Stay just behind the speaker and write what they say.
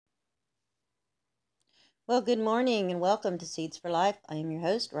Well, good morning and welcome to Seeds for Life. I am your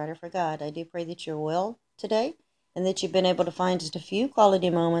host, Writer for God. I do pray that you're well today and that you've been able to find just a few quality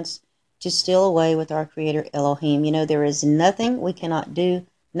moments to steal away with our Creator Elohim. You know, there is nothing we cannot do,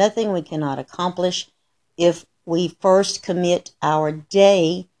 nothing we cannot accomplish if we first commit our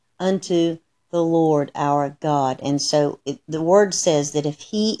day unto the Lord our God. And so the word says that if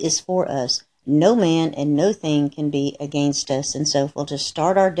He is for us, no man and no thing can be against us. And so if we'll just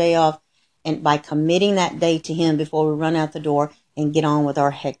start our day off and by committing that day to Him before we run out the door and get on with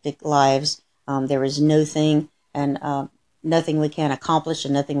our hectic lives. There is no thing and nothing we can accomplish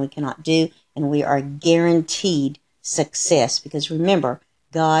and nothing we cannot do, and we are guaranteed success because remember,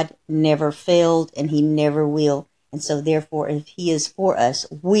 God never failed and He never will, and so therefore, if He is for us,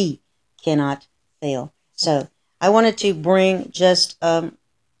 we cannot fail. So I wanted to bring just a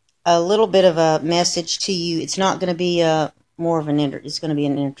little bit of a message to you. It's not going to be more of it's going to be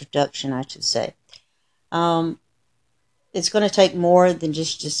an introduction, I should say. Um, it's going to take more than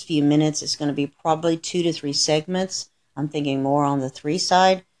just a few minutes. It's going to be probably 2 to 3 segments. I'm thinking more on the three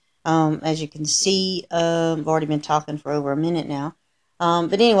side. As you can see, I've already been talking for over a minute now.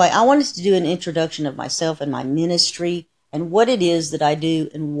 But anyway, I wanted to do an introduction of myself and my ministry and what it is that I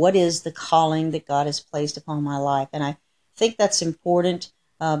do and what is the calling that God has placed upon my life. And I think that's important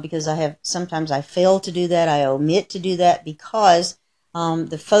because sometimes I fail to do that. I omit to do that because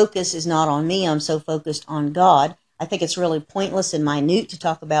the focus is not on me. I'm so focused on God. I think it's really pointless and minute to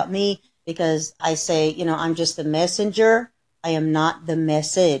talk about me because I say, I'm just the messenger. I am not the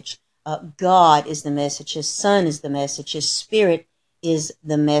message. God is the message. His Son is the message. His Spirit is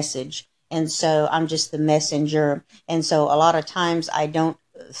the message. And so I'm just the messenger. And so a lot of times I don't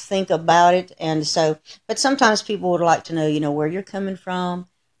think about it. And so, but sometimes people would like to know, where you're coming from.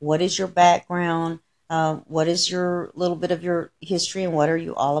 What is your background? What is your little bit of your history and what are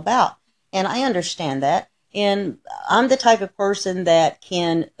you all about? And I understand that. And I'm the type of person that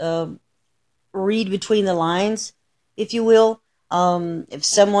can read between the lines, if you will. If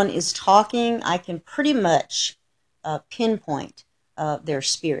someone is talking, I can pretty much pinpoint their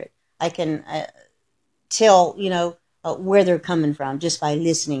spirit. I can tell, where they're coming from just by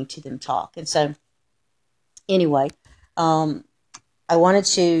listening to them talk. And so, anyway, um, I wanted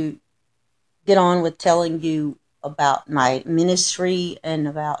to get on with telling you about my ministry and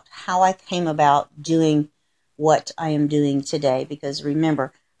about how I came about doing what I am doing today. Because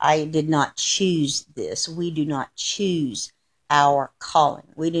remember, I did not choose this. We do not choose our calling.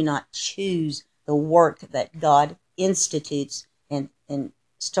 We do not choose the work that God institutes and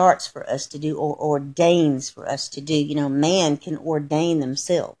starts for us to do or ordains for us to do. Man can ordain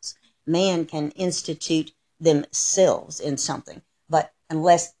themselves. Man can institute themselves in something. But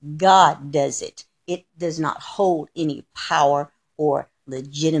unless God does it, it does not hold any power or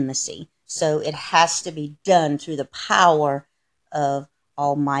legitimacy. So it has to be done through the power of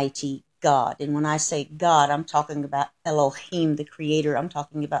Almighty God. And when I say God, I'm talking about Elohim, the Creator. I'm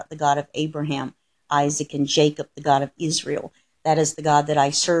talking about the God of Abraham, Isaac, and Jacob, the God of Israel. That is the God that I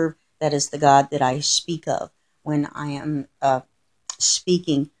serve. That is the God that I speak of when I am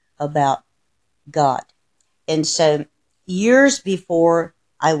speaking about God. And so, years before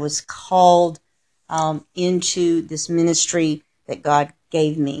I was called into this ministry that God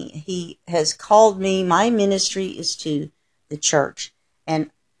gave me, He has called me. My ministry is to the church. And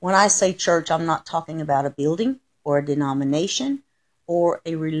when I say church, I'm not talking about a building or a denomination or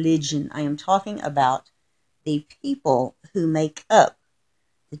a religion. I am talking about the people who make up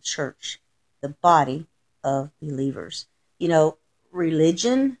the church, the body of believers.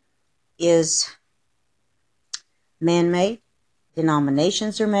 Religion is man-made.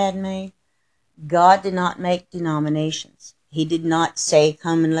 Denominations are man-made. God did not make denominations. He did not say,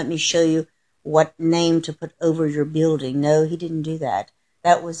 come and let me show you what name to put over your building. No, He didn't do that.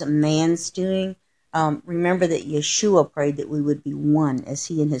 That was a man's doing. Remember that Yeshua prayed that we would be one as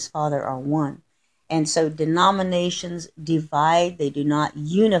He and His Father are one. And so denominations divide. They do not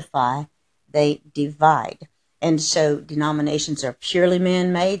unify. They divide. And so denominations are purely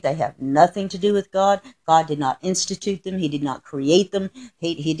man-made. They have nothing to do with God. God did not institute them. He did not create them.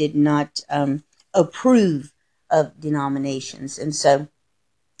 He did not approve of denominations. And so,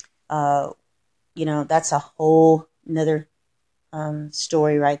 that's a whole another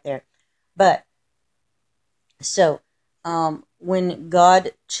story right there. But so, when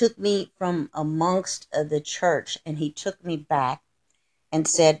God took me from amongst the church and He took me back and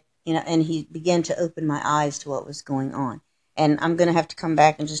said, and He began to open my eyes to what was going on. And I'm going to have to come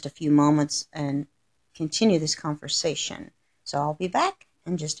back in just a few moments and continue this conversation. So I'll be back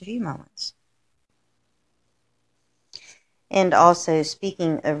in just a few moments. And also,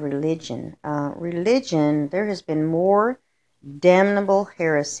 speaking of religion, there has been more damnable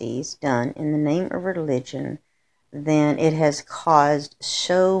heresies done in the name of religion than it has caused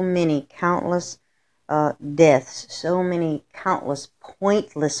so many countless deaths, so many countless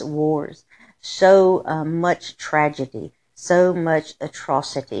pointless wars, so much tragedy, so much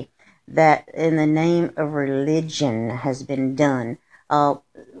atrocity that in the name of religion has been done.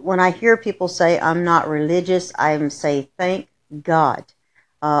 When I hear people say, I'm not religious, I say, thank God.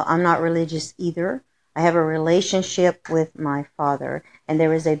 I'm not religious either. I have a relationship with my Father, and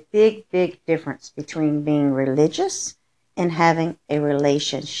there is a big, big difference between being religious and having a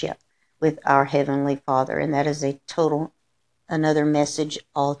relationship with our Heavenly Father, and that is a total another message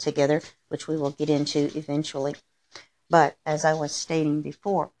altogether, which we will get into eventually. But as I was stating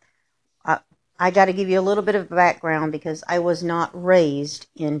before, I got to give you a little bit of background because I was not raised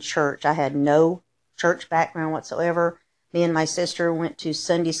in church. I had no church background whatsoever. Me and my sister went to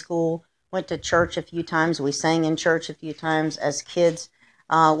Sunday school, went to church a few times. We sang in church a few times as kids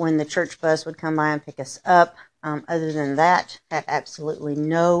when the church bus would come by and pick us up. Other than that, had absolutely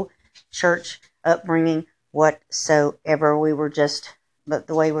no church upbringing whatsoever. We were just, but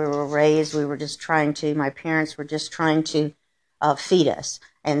the way we were raised, we were just trying to, my parents were just trying to feed us.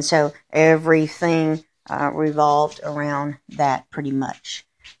 And so everything revolved around that pretty much.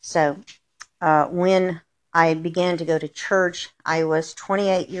 So when I began to go to church, I was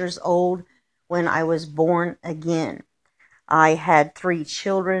 28 years old when I was born again. I had 3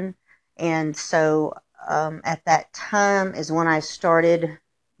 children, and so at that time is when I started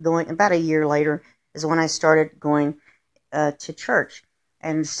going, about a year later, is when I started going to church.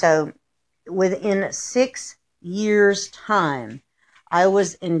 And so within 6 years' time, I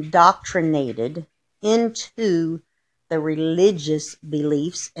was indoctrinated into the religious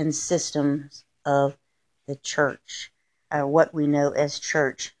beliefs and systems of the church, what we know as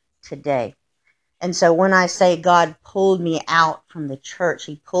church today. And so when I say God pulled me out from the church,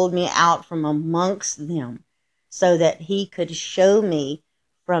 He pulled me out from amongst them so that He could show me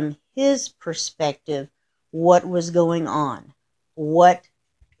from His perspective what was going on, what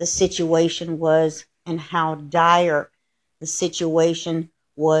the situation was, and how dire the situation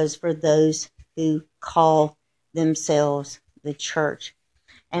was for those who call themselves the church.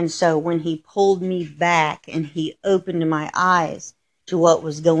 And so when He pulled me back and He opened my eyes to what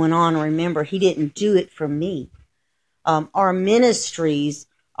was going on, remember, He didn't do it for me. Our ministries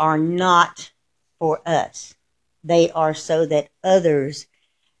are not for us. They are so that others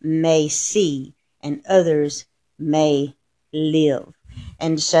may see and others may live.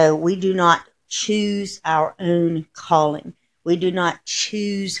 And so we do not choose our own calling. We do not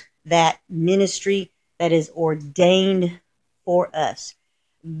choose that ministry that is ordained for us.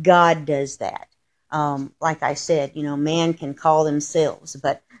 God does that. Like I said, man can call themselves,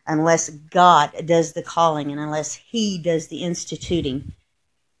 but unless God does the calling and unless He does the instituting,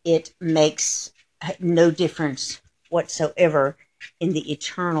 it makes no difference whatsoever in the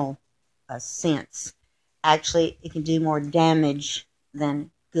eternal sense. Actually, it can do more damage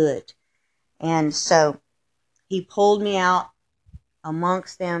than good. And so He pulled me out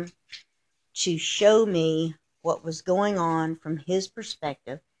amongst them to show me what was going on from His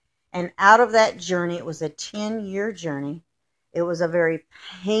perspective. And out of that journey, it was a 10-year journey. It was a very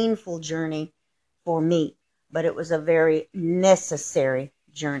painful journey for me, but it was a very necessary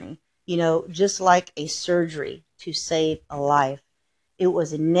journey. Just like a surgery to save a life, it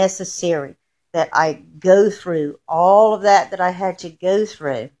was necessary that I go through all of that I had to go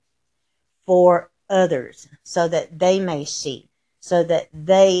through for others so that they may see, so that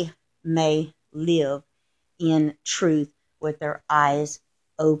they may live in truth with their eyes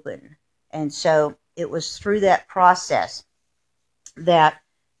open. And so it was through that process that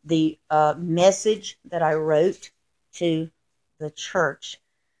the message that I wrote to the church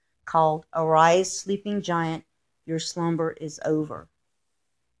called Arise, Sleeping Giant, Your Slumber is Over.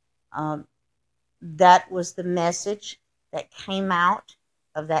 That was the message that came out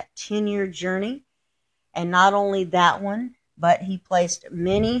of that 10-year journey. And not only that one, but He placed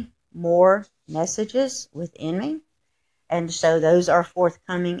many more messages within me. And so those are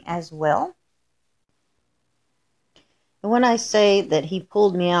forthcoming as well. And when I say that He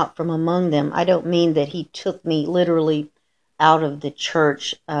pulled me out from among them, I don't mean that He took me literally out of the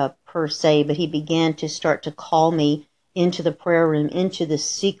church per se, but He began to start to call me into the prayer room, into the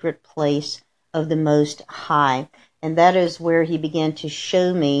secret place of the Most High. And that is where He began to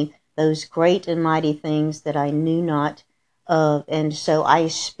show me those great and mighty things that I knew not of. And so I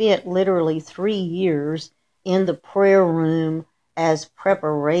spent literally 3 years in the prayer room as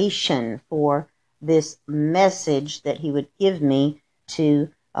preparation for this message that he would give me to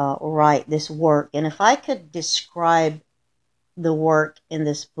write this work. And if I could describe the work in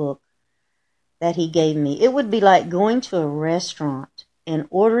this book that he gave me, it would be like going to a restaurant and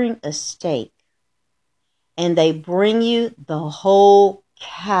ordering a steak, and they bring you the whole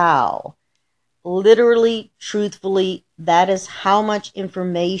cow. Literally, truthfully, that is how much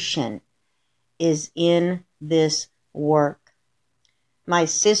information is in this work. My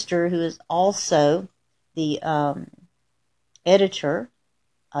sister, who is also the editor,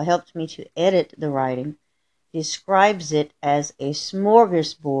 helped me to edit the writing, describes it as a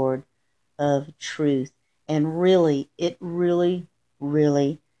smorgasbord of truth. And really, it really,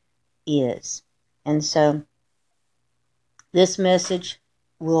 really is. And so this message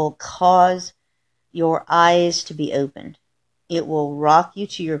will cause your eyes to be opened. It will rock you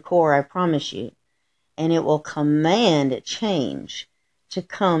to your core, I promise you. And it will command change to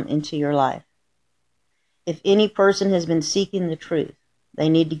come into your life. If any person has been seeking the truth, they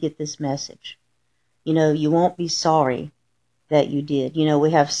need to get this message. You know, you won't be sorry that you did. You know,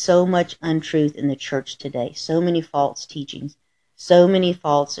 we have so much untruth in the church today, so many false teachings, so many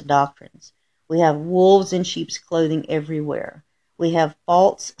false doctrines. We have wolves in sheep's clothing everywhere. We have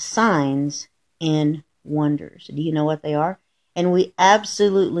false signs and wonders. Do you know what they are? And we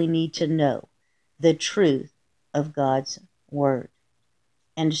absolutely need to know the truth of God's word.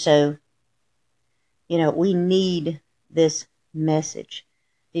 And so, you know, we need this message.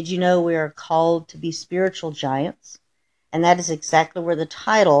 Did you know we are called to be spiritual giants? And that is exactly where the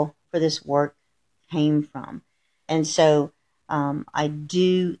title for this work came from. And so I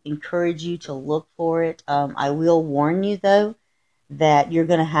do encourage you to look for it. I will warn you, though, that you're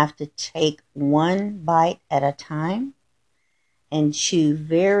going to have to take one bite at a time and chew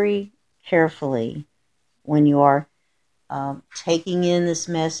very carefully when you are taking in this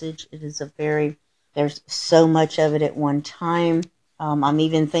message. It is there's so much of it at one time. I'm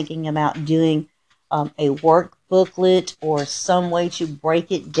even thinking about doing a work booklet or some way to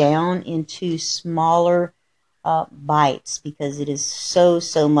break it down into smaller bites, because it is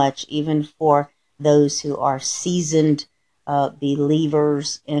so much, even for those who are seasoned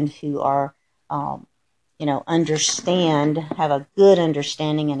believers and who are have a good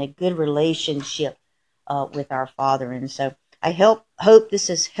understanding and a good relationship with our Father. And so I hope this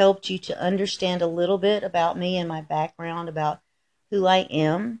has helped you to understand a little bit about me and my background, about who I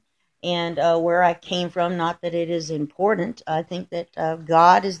am and where I came from. Not that it is important. I think that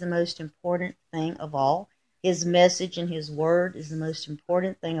God is the most important thing of all. His message and His word is the most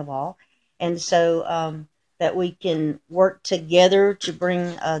important thing of all. And so that we can work together to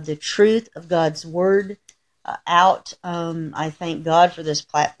bring the truth of God's word out. I thank God for this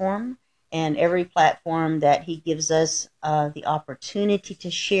platform and every platform that He gives us the opportunity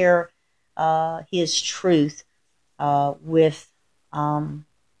to share His truth with,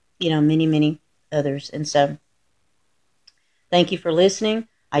 many others. And so, thank you for listening.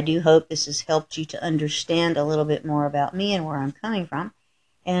 I do hope this has helped you to understand a little bit more about me and where I'm coming from.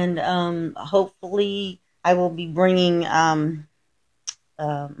 And hopefully, I will be bringing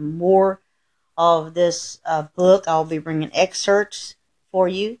more of this book. I'll be bringing excerpts for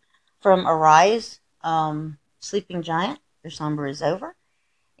you from Arise, Sleeping Giant, Your Slumber is Over.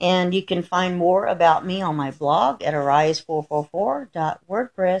 And you can find more about me on my blog at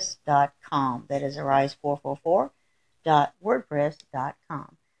arise444.wordpress.com. That is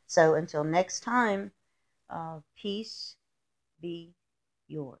arise444.wordpress.com. So until next time, peace be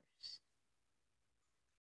yours.